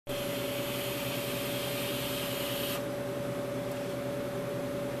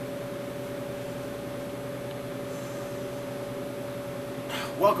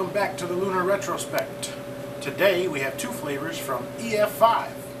Welcome back to the Lunar Retrospect. Today we have two flavors from EF5.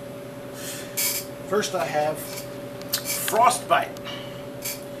 First I have Frostbite.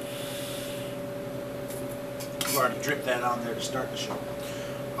 I've already dripped that on there to start the show.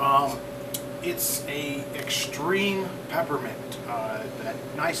 It's a extreme peppermint. That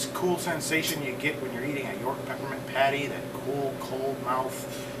nice cool sensation you get when you're eating a York peppermint patty, that cool cold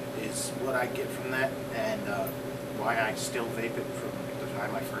mouth is what I get from that, and why I still vape it from the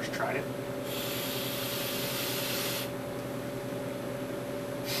time I first tried it.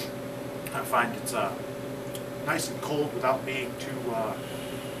 I find it's nice and cold without being too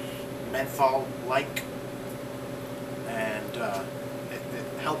menthol-like, and it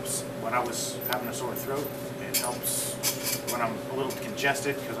helps when I was having a sore throat. It helps when I'm a little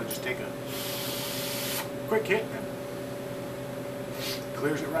congested because I just take a quick hit and it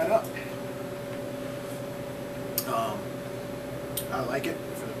clears it right up. I like it.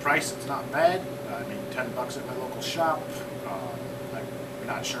 For the price, it's not bad. I mean, $10 at my local shop. I'm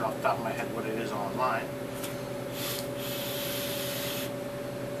not sure off the top of my head what it is online.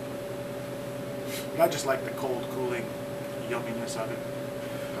 But I just like the cold, cooling yumminess of it.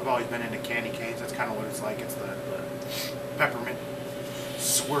 I've always been into candy canes. That's kind of what it's like. It's the peppermint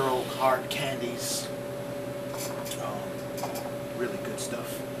swirl hard candies. Really good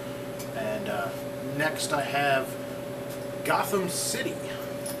stuff. And next I have Gotham City.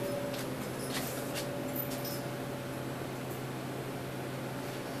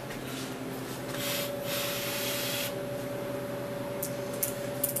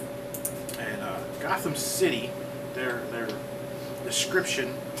 And Gotham City, their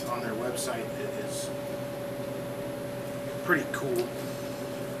description on their website is pretty cool,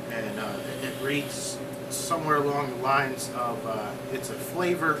 and it reads somewhere along the lines of it's a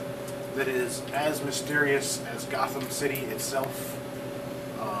flavor that is as mysterious as Gotham City itself.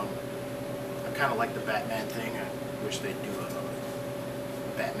 I kind of like the Batman thing. I wish they'd do a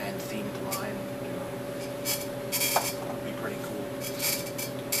Batman themed line. It would be pretty cool.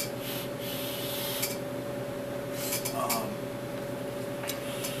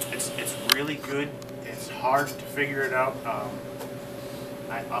 It's really good. It's hard to figure it out.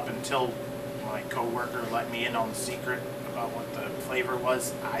 Up until my coworker let me in on the secret about what the flavor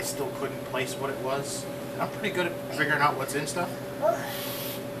was, I still couldn't place what it was. And I'm pretty good at figuring out what's in stuff.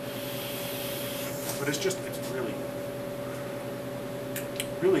 But it's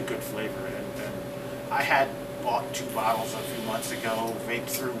really good flavor. And I had bought 2 bottles a few months ago, vaped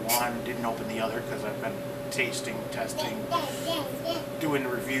through one, didn't open the other because I've been tasting, testing, doing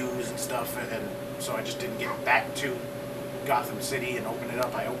reviews and stuff, and so I just didn't get back to Gotham City and open it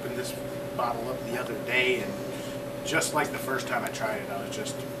up. I opened this bottle up the other day, and just like the first time I tried it, I was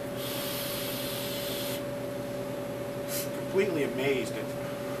just completely amazed at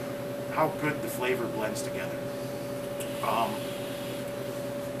how good the flavor blends together.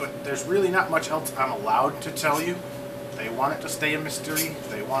 But there's really not much else I'm allowed to tell you. They want it to stay a mystery.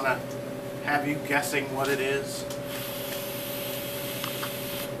 They want to have you guessing what it is.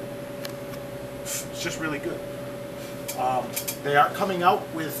 It's just really good. They are coming out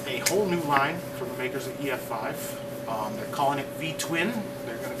with a whole new line from the makers of EF5. They're calling it V-Twin.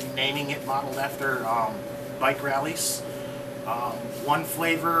 They're going to be naming it modeled after bike rallies. One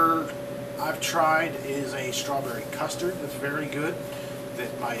flavor I've tried is a strawberry custard that's very good,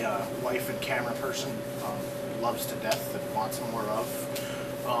 that my wife and camera person loves to death and wants more of.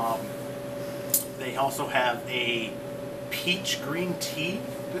 They also have a peach green tea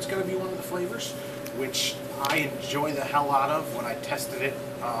that's going to be one of the flavors, which I enjoy the hell out of. When I tested it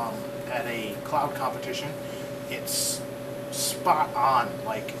at a cloud competition, it's spot on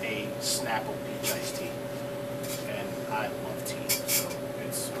like a Snapple peach iced tea, and I love tea, so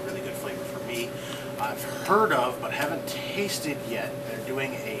it's a really good flavor for me. I've heard of, but haven't tasted yet, they're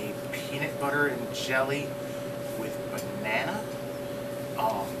doing a peanut butter and jelly with banana.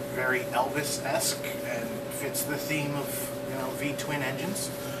 Very Elvis-esque and fits the theme of, you know, V-twin engines.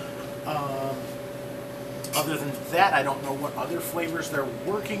 Other than that, I don't know what other flavors they're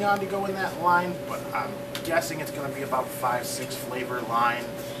working on to go in that line, but I'm guessing it's going to be about 5-6 flavor line.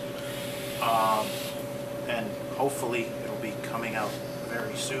 And hopefully it'll be coming out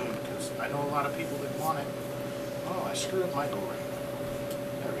very soon, because I know a lot of people that want it. Oh, I screwed up my go ring.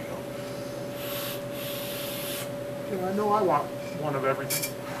 There we go. You know, I know I want one of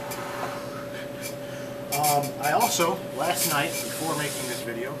everything. I also, last night, before making this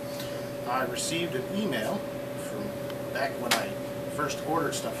video, I received an email from back when I first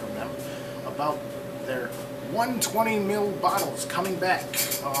ordered stuff from them about Their 120 ml bottles coming back.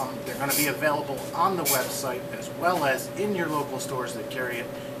 They're going to be available on the website as well as in your local stores that carry it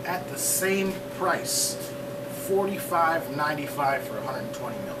at the same price, $45.95 for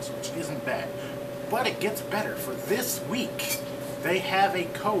 120 mils, which isn't bad. But it gets better. For this week, they have a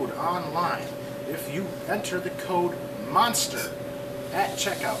code online. If you enter the code MONSTER at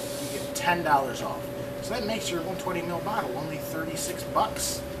checkout, you get $10 off. So that makes your 120 ml bottle only 36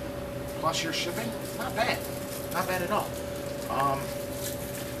 bucks. Plus your shipping. Not bad. Not bad at all.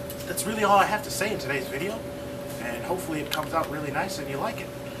 That's really all I have to say in today's video. And hopefully it comes out really nice and you like it.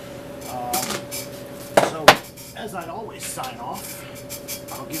 So, as I'd always sign off,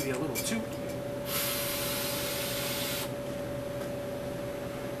 I'll give you a little toot.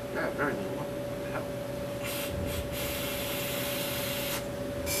 Yeah, very little one. What the hell?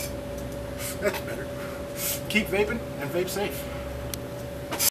 That's better. Keep vaping and vape safe.